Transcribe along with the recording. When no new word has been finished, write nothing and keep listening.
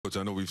Coach,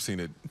 I know we've seen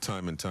it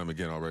time and time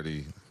again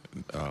already,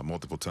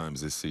 multiple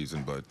times this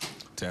season, but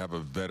to have a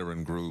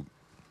veteran group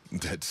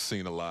that's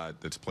seen a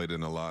lot, that's played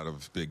in a lot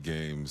of big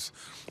games,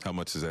 how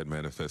much does that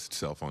manifest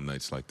itself on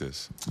nights like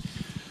this?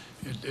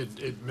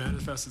 It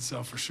manifests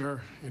itself for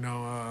sure, in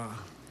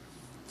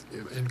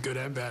good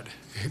and bad.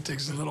 It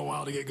takes a little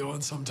while to get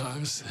going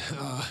sometimes.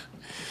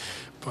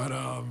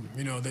 But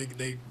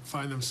they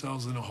find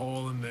themselves in a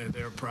hole, and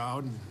they're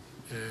proud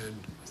and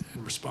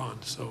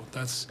respond. So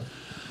that's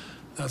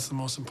the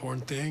most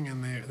important thing,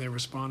 and they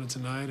responded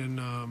tonight. And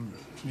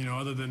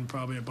other than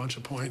probably a bunch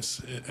of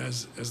points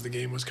as the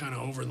game was kind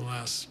of over in the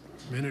last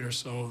minute or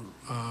so,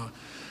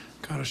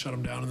 kind of shut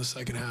them down in the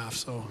second half.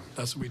 So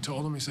that's what we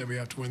told them. We said we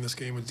have to win this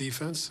game with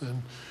defense,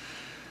 and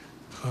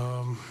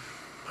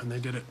they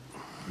did it.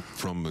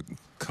 From a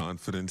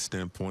confidence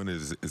standpoint,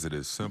 is it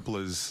as simple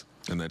as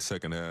in that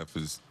second half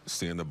is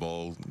seeing the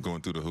ball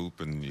going through the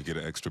hoop and you get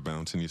an extra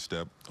bounce in your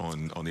step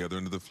on the other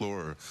end of the floor?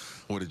 Or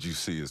what did you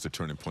see as the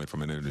turning point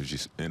from an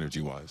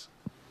energy-wise?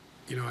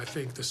 I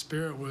think the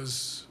spirit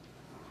was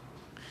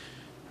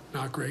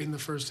not great in the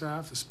first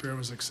half. The spirit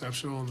was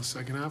exceptional in the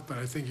second half, but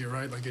I think you're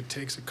right. Like, it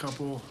takes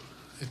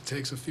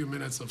a few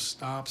minutes of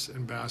stops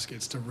and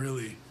baskets to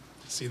really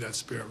see that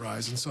spirit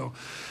rise. And so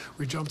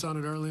we jumped on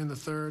it early in the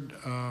third.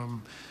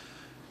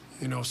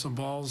 Some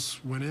balls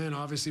went in,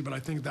 obviously, but I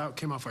think that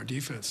came off our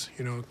defense.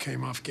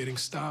 Came off getting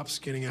stops,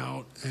 getting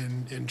out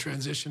in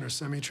transition or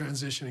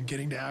semi-transition, and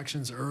getting to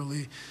actions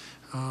early,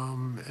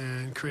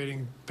 and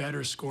creating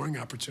better scoring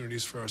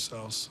opportunities for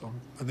ourselves. So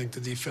I think the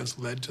defense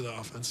led to the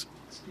offense.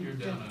 You're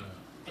down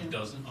a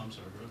dozen. I'm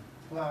sorry, bro.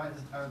 Well, what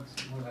I was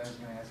going to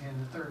ask you. In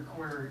the third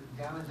quarter,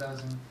 down a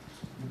dozen,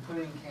 you put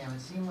in Cam. It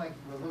seemed like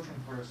you were looking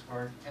for a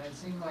spark, and it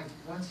seemed like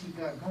once he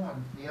got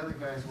going, the other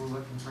guys were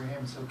looking for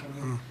him. So can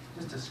you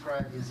just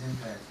describe his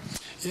impact?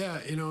 Yeah,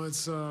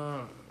 it's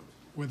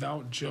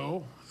without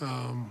Joe,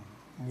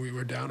 we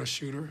were down a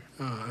shooter,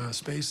 a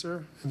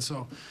spacer, and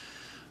so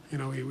we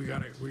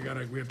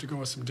have to go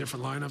with some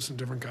different lineups, some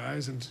different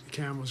guys, and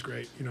Cam was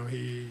great.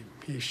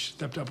 He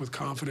stepped up with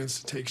confidence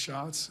to take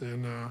shots,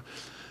 and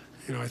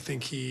I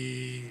think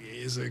he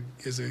is a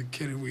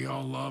kid who we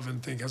all love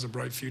and think has a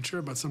bright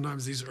future. But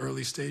sometimes these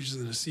early stages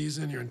in the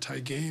season, you're in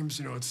tight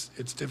games.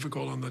 It's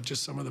difficult on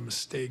just some of the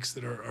mistakes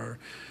that are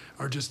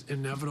just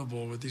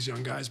inevitable with these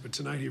young guys. But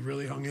tonight he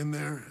really hung in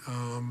there,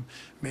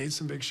 made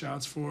some big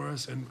shots for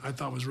us, and I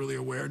thought was really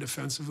aware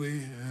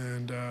defensively.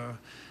 And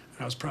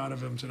I was proud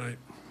of him tonight.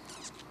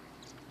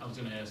 I was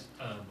going to ask,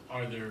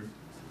 are there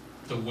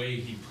the way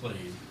he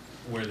played,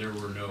 where there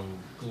were no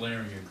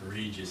glaring,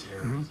 egregious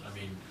errors? I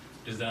mean,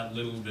 does that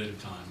little bit of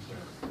time,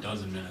 a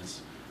dozen minutes,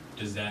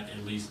 does that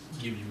at least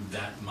give you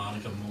that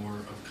modicum more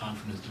of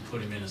confidence to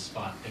put him in a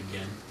spot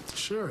again?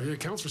 Sure, it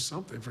counts for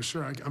something, for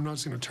sure. I'm not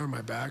just going to turn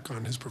my back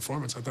on his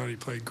performance. I thought he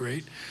played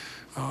great.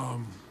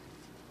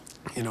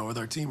 With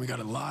our team, we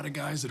got a lot of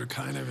guys that are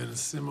kind of in a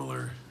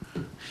similar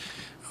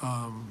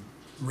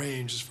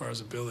range as far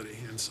as ability,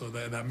 and so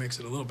that makes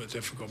it a little bit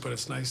difficult. But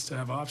it's nice to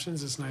have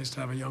options. It's nice to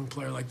have a young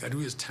player like that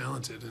who is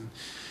talented,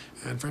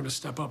 and for him to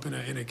step up in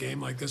a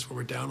game like this where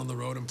we're down on the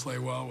road and play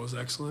well was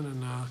excellent.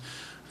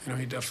 And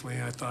he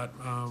definitely, I thought,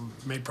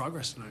 made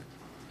progress tonight.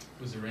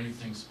 Was there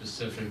anything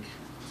specific?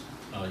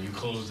 You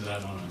closed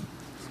that on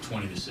a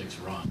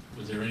 20-6 run.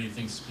 Was there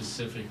anything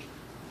specific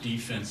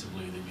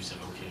defensively that you said,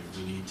 okay,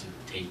 we need to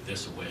take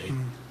this away,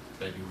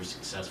 that you were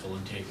successful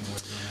in taking away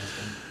from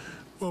that game?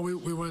 Well,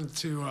 we went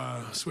to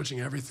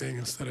switching everything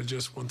instead of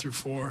just 1 through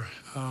 4.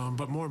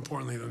 But more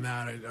importantly than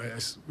that,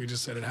 we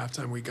just said at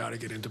halftime we got to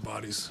get into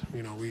bodies.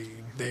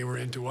 They were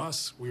into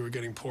us. We were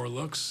getting poor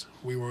looks.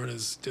 We weren't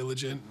as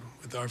diligent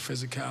with our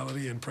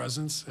physicality and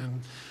presence,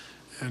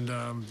 and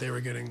they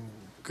were getting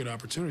good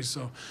opportunities.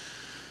 So,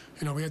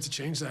 we had to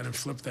change that and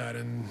flip that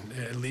and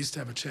at least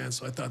have a chance.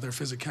 So I thought their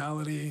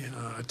physicality,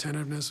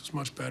 attentiveness was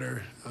much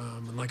better.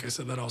 And like I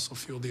said, that also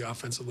fueled the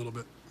offense a little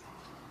bit.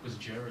 Was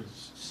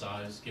Jared's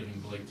size giving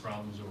Blake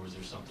problems, or was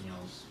there something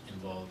else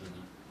involved in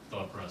the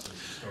thought process at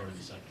the start of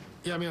the second?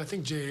 Yeah, I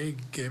think J.A.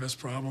 gave us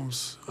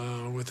problems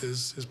with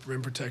his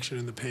rim protection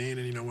in the paint.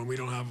 And, when we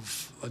don't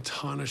have a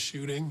ton of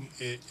shooting,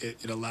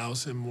 it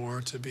allows him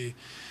more to be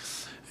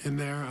in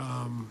there.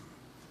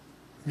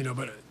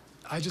 But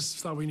I just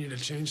thought we needed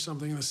to change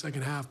something in the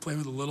second half, play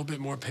with a little bit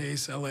more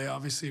pace. L.A.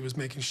 obviously was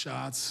making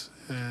shots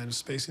and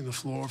spacing the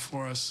floor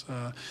for us.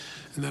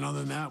 And then other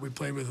than that, we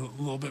played with a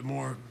little bit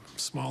more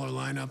smaller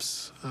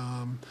lineups,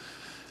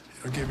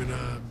 giving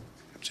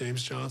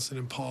James Johnson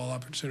and Paul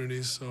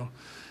opportunities. So,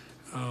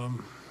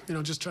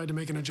 just tried to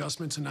make an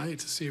adjustment tonight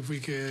to see if we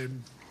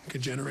could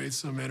generate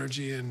some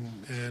energy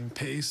and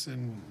pace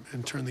and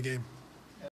turn the game.